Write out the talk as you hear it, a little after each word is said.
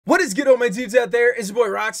What is good, all my dudes out there? It's your boy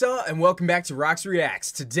Roxalt, and welcome back to Rox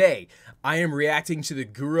Reacts. Today, I am reacting to the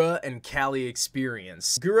Gura and Calli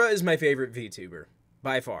experience. Gura is my favorite VTuber,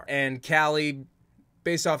 by far. And Calli,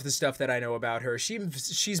 based off the stuff that I know about her,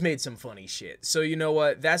 she's made some funny shit. So you know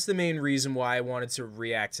what? That's the main reason why I wanted to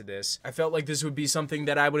react to this. I felt like this would be something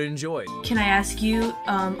that I would enjoy. Can I ask you,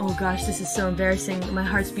 oh gosh, this is so embarrassing. My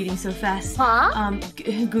heart's beating so fast. Huh?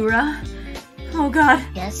 Gura? Oh god.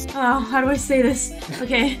 Yes. Oh, how do I say this?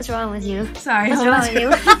 Okay. What's wrong with you? Sorry. What's wrong with you?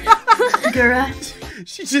 Gura.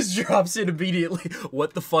 She just drops it immediately.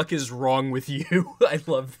 What the fuck is wrong with you? I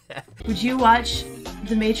love that. Would you watch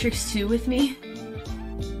The Matrix 2 with me?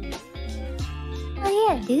 Oh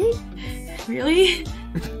yeah, dude. Really?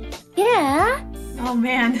 Yeah. Oh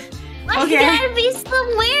man. Why you gotta be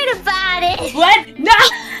so weird about it? What? No!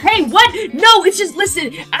 Hey, what? No, it's just,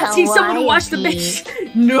 listen, asking someone to watch The Matrix.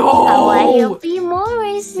 No! I'll be more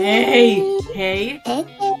Hey. Hey.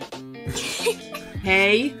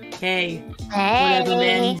 Hey. Whatever,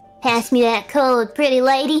 man. Pass me that code, pretty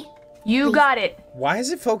lady. You got it. Why is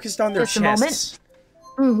it focused on their Just chests?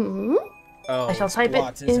 a moment. Mm-hmm. Oh, I shall type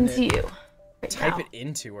blocked, it into you. Type it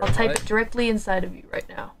into her. I'll type it directly inside of you right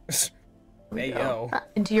now. Hey, yo.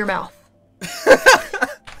 Into your mouth.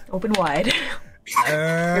 Open wide.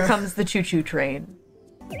 Here comes the choo-choo train.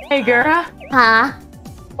 Hey, Gura. Huh?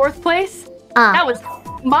 4th place? That was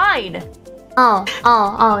mine. Oh,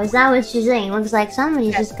 is that what you're saying? Looks like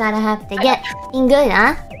somebody's just gotta have to get good,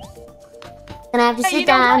 huh? Gonna have to sit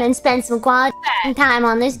down and spend some quality time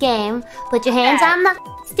on this game. Put your hands on the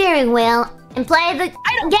steering wheel and play the game.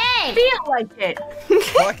 I feel like it.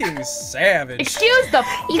 Fucking savage. Excuse the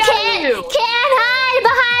You can't hide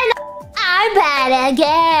behind the I'm bad at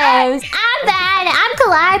games. I'm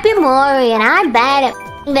Calliope Mori and I'm bad at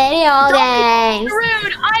video games.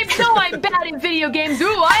 Rude. I'm bad at video games.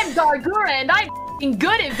 Ooh, I'm Gura and I'm f***ing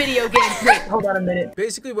good at video games. Wait, hold on a minute.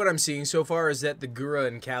 Basically what I'm seeing so far is that the Gura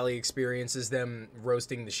and Calli experience is them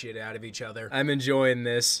roasting the shit out of each other. I'm enjoying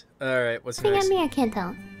this. Alright, what's next? Laughing at me? I can't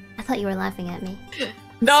tell. I thought you were laughing at me.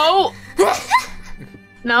 No.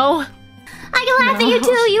 No. I can laugh at you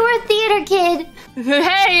too. You were a theater kid.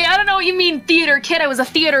 Hey, I don't know what you mean theater kid. I was a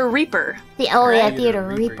theater reaper. Theater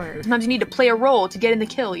Reaper. Sometimes you need to play a role to get in the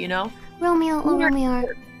kill, you know? Romeo,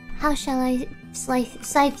 how shall I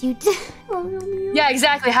scythe you? Oh, Romeo. Yeah,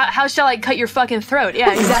 exactly. How shall I cut your fucking throat?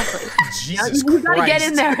 Yeah, exactly. Jesus You gotta Christ. get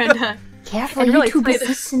in there and Careful, and really YouTube play is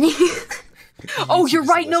listening. Oh, you're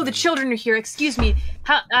right. No, the children are here. Excuse me.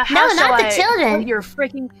 How No, shall not the I children. cut your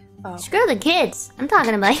freaking. Oh. Screw the kids. I'm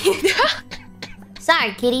talking about you.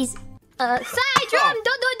 Sorry, kitties. Side drum,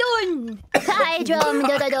 dun. Side drum,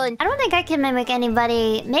 dun. I don't think I can mimic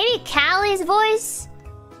anybody. Maybe Calli's voice?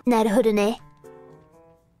 Naruhodo ne.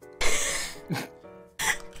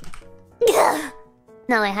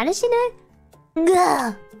 No, wait, how does she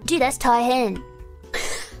know? Dude, that's Taihen.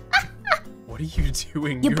 What are you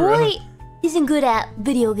doing, Your Gura? boy isn't good at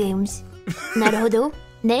video games. Naruhodo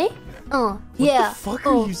ne? Oh, yeah. What the fuck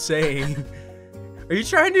are you saying? Are you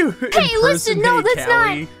trying to Hey, listen, no, that's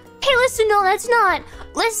Calli? not. Hey, listen, no, that's not.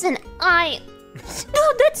 Listen, No,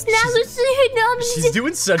 that's not. Listen, no. She's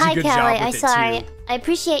doing such a good Calli, job with it, sorry. too. I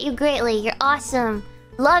appreciate you greatly. You're awesome.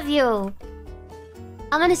 Love you.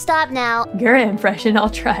 I'm gonna stop now. Gura impression. I'll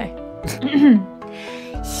try.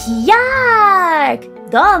 Yark!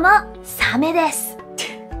 Domo, same desu.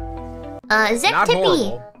 Zek Not Tippy.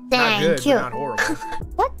 horrible. Not Thank good, you. but not horrible.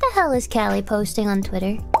 What the hell is Calli posting on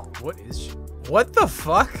Twitter? What is she? What the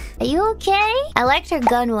fuck? Are you okay? I liked her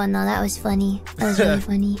gun one though. That was funny. That was really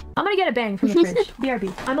funny. I'm gonna get a bang from the fridge.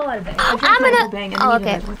 BRB. I'm allowed to bang. I'm gonna. Bang Oh,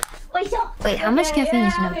 okay. Wait, how much caffeine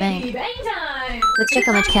is in a bang? Let's check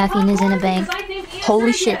how much caffeine is in a bang.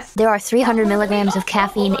 Holy shit, there are 300 milligrams of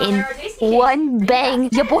caffeine in one bang.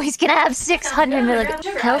 Your boy's gonna have 600 milligrams.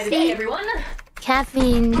 Healthy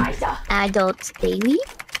caffeine adult daily?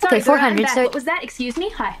 Okay, 400. So What was that? Excuse me?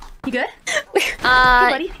 Hi. You good?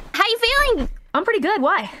 How buddy. you feeling? I'm pretty good.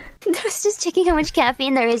 Why? I was just checking how much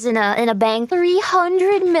caffeine there is in a bang.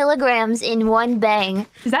 300 milligrams in one bang.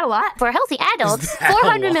 Is that a lot? For healthy adults, Is that a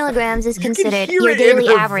 400 lot? milligrams is You can considered hear your it in daily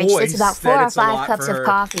her average. It's voice about 4 that or it's a lot 5 cups for of her.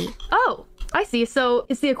 coffee. Oh, I see. So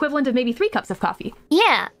it's the equivalent of maybe 3 cups of coffee.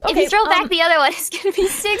 Yeah. If Okay, you throw back the other one, it's gonna be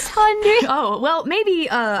 600. Oh, well, maybe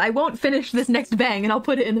I won't finish this next bang and I'll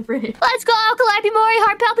put it in the fridge. Let's go, Calliope Mori.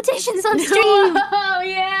 Heart palpitations on stream. Oh,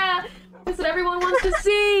 yeah. That's what everyone wants to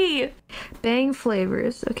see. Bang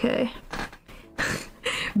flavors. Okay.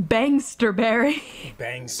 Bangsterberry.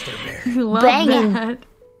 Bangsterberry. Love Bangin'. that.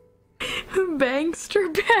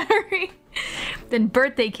 Bangsterberry. Then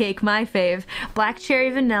birthday cake, my fave. Black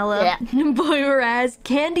cherry vanilla. Yeah. Blue raz.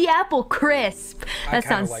 Candy apple crisp. That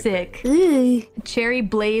sounds sick. Ooh. Cherry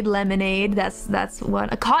blade lemonade. That's one.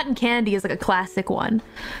 A cotton candy is like a classic one.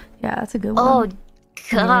 Yeah, that's a good one. Oh,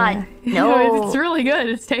 God, no. It's really good.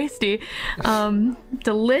 It's tasty.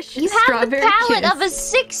 Delicious you have strawberry the palate kiss. of a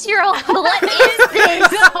 6-year-old. What is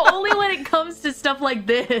this? Only when it comes to stuff like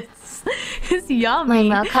this. It's yummy.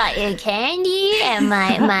 My cotton candy and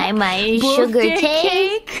my sugar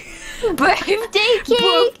cake. Birthday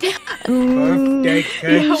cake. Birthday cake.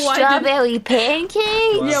 Yeah, Strawberry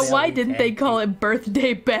pancakes. Yeah, why didn't they call it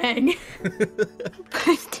birthday bang?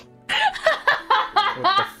 Birthday.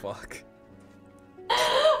 What the fuck?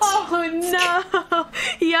 Oh no!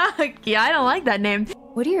 Yuck! Yeah, I don't like that name.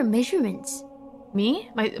 What are your measurements? Me?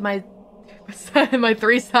 My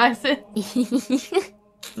 3 sizes?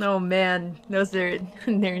 Oh man, those are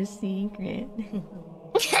they're secret.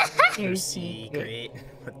 They're Secret.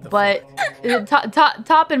 What the But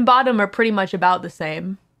top and bottom are pretty much about the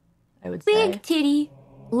same, I would say. Big titty,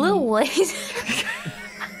 little waist.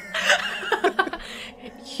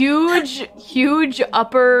 Huge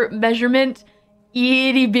upper measurement,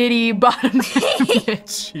 itty bitty bottom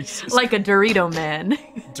measurement. Jesus. Like a Dorito man.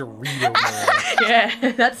 Dorito man.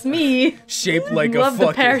 Yeah, that's me. Shaped like Love a the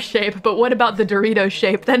fucking... pear shape, but what about the Dorito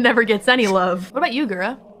shape? That never gets any love. What about you,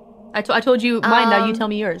 Gura? I told you mine, now you tell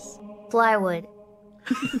me yours. Plywood.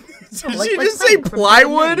 Did you just say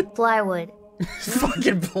plywood? Plywood.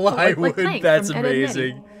 Fucking plywood. Plank That's from Ed, Ed, Ed.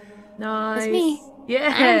 amazing. Nice. That's me.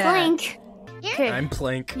 Yeah. I'm blank. Okay. I'm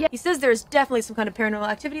Plank. Yeah, he says there's definitely some kind of paranormal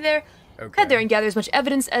activity there. Okay. Head there and gather as much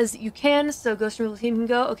evidence as you can, so Ghost Removal Team can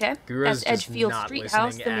go. Okay. Gura's That's just Edgefield not Street listening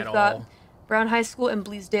House. Then at we've got all. Brown High School and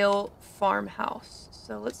Bleasdale Farmhouse.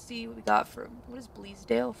 So let's see what we got for what is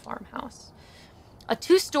Bleasdale Farmhouse? A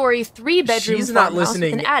 2-story, 3-bedroom She's not farmhouse with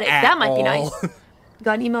listening an attic. at That might be all. nice.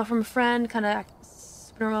 Got an email from a friend, kind of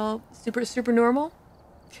super normal.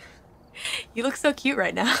 You look so cute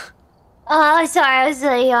right now. Oh, sorry, I was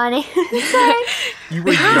yawning. Sorry. You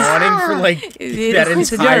were yawning for like that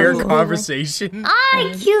It's entire adorable. conversation?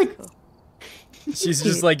 I'm cute. She's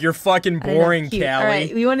just like, you're fucking boring, Cute. Callie. All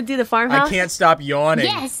right, we want to do the farmhouse. I can't stop yawning.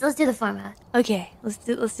 Yes, let's do the farmhouse. Okay, let's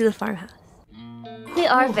do the farmhouse. We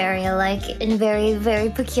are very alike in very, very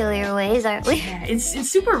peculiar ways, aren't we? Yeah, it's in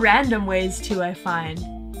super random ways too. I find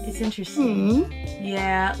it's interesting.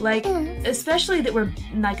 Yeah, like especially that we're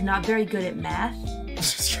like not very good at math.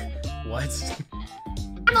 What?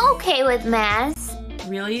 I'm okay with math.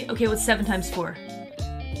 Really? Okay, what's 7 times 4?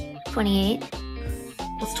 28.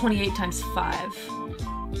 What's 28 times 5?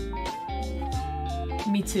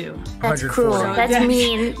 Me too. That's 140. cruel. That's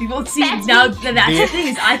mean. Well, see, That's now mean. that's the thing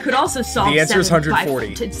is, I could also solve. The answer is 7 by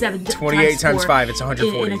 140. 7 28 times 4 5, it's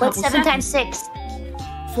 140. in a What's couple 7 times seconds. 6?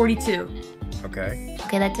 42. Okay.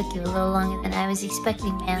 Okay, that took you a little longer than I was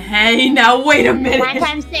expecting, man. Hey, now wait a minute. 9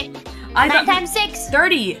 times 6. I 9 thought times 6.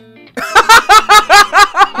 30.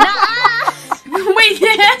 Nuh-uh. Wait,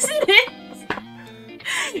 yes it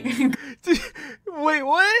Wait,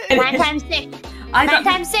 what? 9 times 6. I 9 thought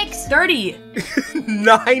times 6. 30.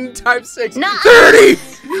 9 times 6. Nuh-uh. 30!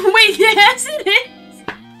 Wait, yes it is.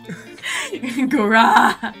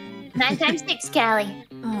 Gura. 9 times 6, Callie.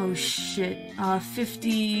 Oh shit.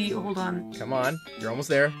 50. Hold on. Come on, you're almost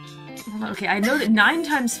there. Okay, I know that 9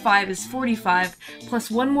 times 5 is 45, plus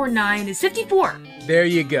one more 9 is 54. There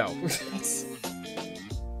you go. It's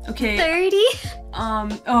Okay. 30.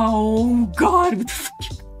 Oh god. What the fuck?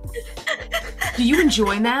 Do you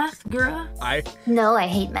enjoy math, Gura? No, I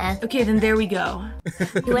hate math. Okay, then there we go.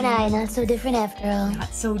 You and I, not so different after all.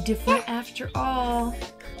 Not so different after all.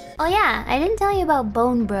 Oh yeah, I didn't tell you about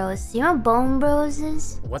Bone Bros. You know what Bone Bros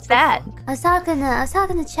is? What's That. the fuck? I was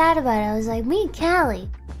talking to Chad about it. I was like, me and Callie,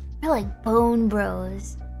 we're like Bone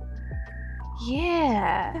Bros.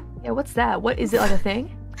 Yeah. Yeah, what's that? What is it, like a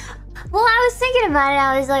thing? Well, I was thinking about it.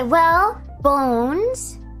 I was like, well,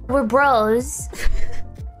 bones, we're bros,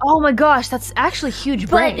 Oh my gosh, that's actually huge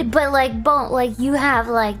brain. but like bone, like you have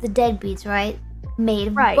like the deadbeats, right? Made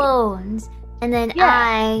of Right. bones, and then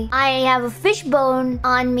Yeah. I have a fish bone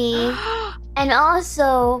on me, and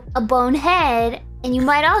also a bone head. And you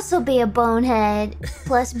might also be a bonehead,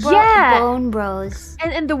 plus Yeah. bone bros.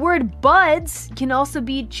 And the word buds can also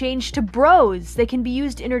be changed to bros. They can be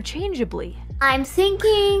used interchangeably. I'm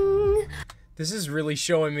thinking... This is really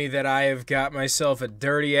showing me that I have got myself a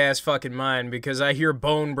dirty ass fucking mind because I hear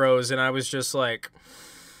Bone Bros and I was just like,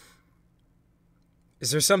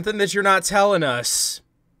 is there something that you're not telling us?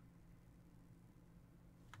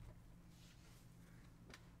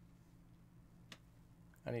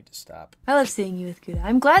 I need to stop. I love seeing you with Gura.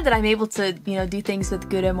 I'm glad that I'm able to, you know, do things with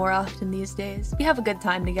Gura more often these days. We have a good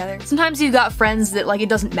time together. Sometimes you got friends that, like, it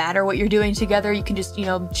doesn't matter what you're doing together. You can just, you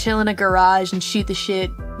know, chill in a garage and shoot the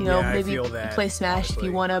shit. You know, Yeah, maybe play Smash honestly. if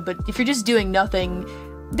you wanna. But if you're just doing nothing,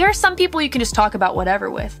 there are some people you can just talk about whatever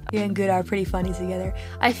with. You and Gura are pretty funny together.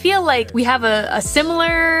 I feel like we have a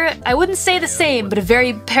similar, I wouldn't say the same, but a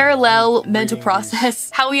very parallel mental process.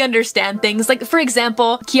 How we understand things. Like, for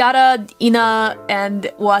example, Kiara, Ina, and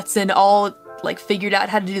Watson all, like, figured out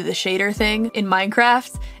how to do the shader thing in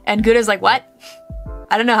Minecraft. And Gura's like, what?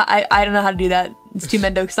 I don't know. I don't know how to do that. It's too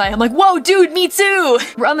Mendokusai. I'm like, whoa, dude, me too!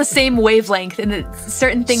 We're on the same wavelength, and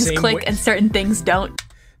certain things click and certain things don't.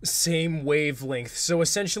 Same wavelength. So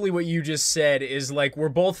essentially what you just said is like we're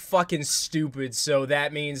both fucking stupid, so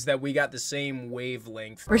that means that we got the same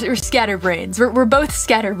wavelength. We're scatterbrains. We're both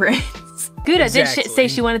scatterbrains. Gura Exactly. did say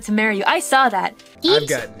she wanted to marry you. I saw that. I've Eat,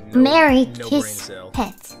 got marry, no brain kiss, cell.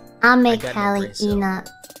 pet. Ame, I got no Calli, brain cell. Ina.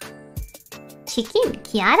 Chicken,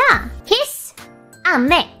 Kiara. Kiss,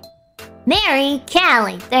 Ame. Marry,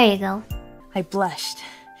 Calli. There you go. I blushed.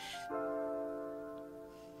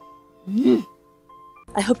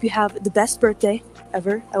 I hope you have the best birthday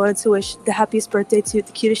ever. I wanted to wish the happiest birthday to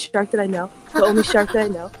the cutest shark that I know. The only shark that I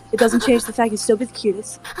know. It doesn't change the fact you'll still be the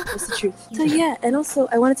cutest. That's the truth. So yeah, and also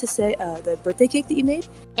I wanted to say the birthday cake that you made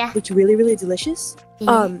Yeah. looked really, really delicious.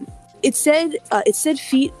 Yeah. It said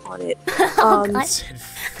feet on it. God.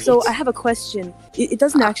 So I have a question. It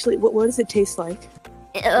doesn't actually. What does it taste like?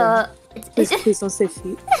 Please don't say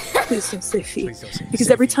feet. Please don't say feet. Please don't say- Because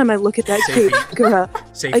say every feet. time I look at that Say cake, feet. Gura,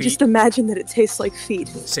 Say I feet. just imagine that it tastes like feet.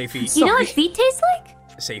 Say feet. You know what feet taste like?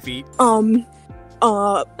 Say feet. Anyway,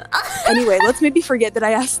 let's maybe forget that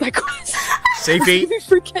I asked that question. Say feet. Maybe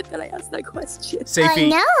forget that I asked that question. Say I feet.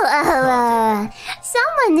 know,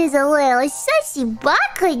 someone is a little sussy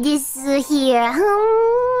this here.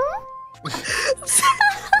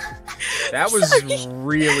 That was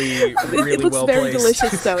really, really It looks well very placed.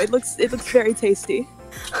 delicious, though. It looks very tasty,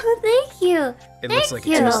 Oh, thank you. It looks like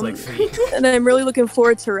it Thank tastes you. like feet. and I'm really looking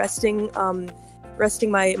forward to resting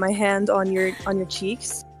my hand on your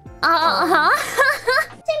cheeks. Take a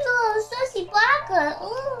little sussy baka.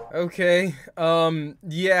 Okay.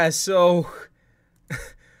 Yeah, so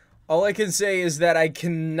all I can say is that I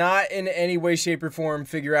cannot in any way, shape, or form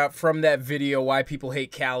figure out from that video why people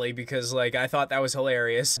hate Calli, because, like, I thought that was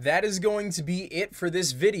hilarious. That is going to be it for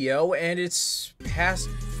this video, and it's past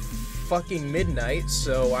fucking midnight,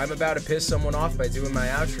 so I'm about to piss someone off by doing my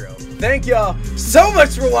outro. Thank y'all so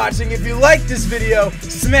much for watching. If you liked this video,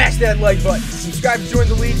 smash that like button, subscribe to join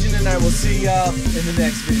the Legion, and I will see y'all in the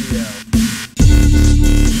next video.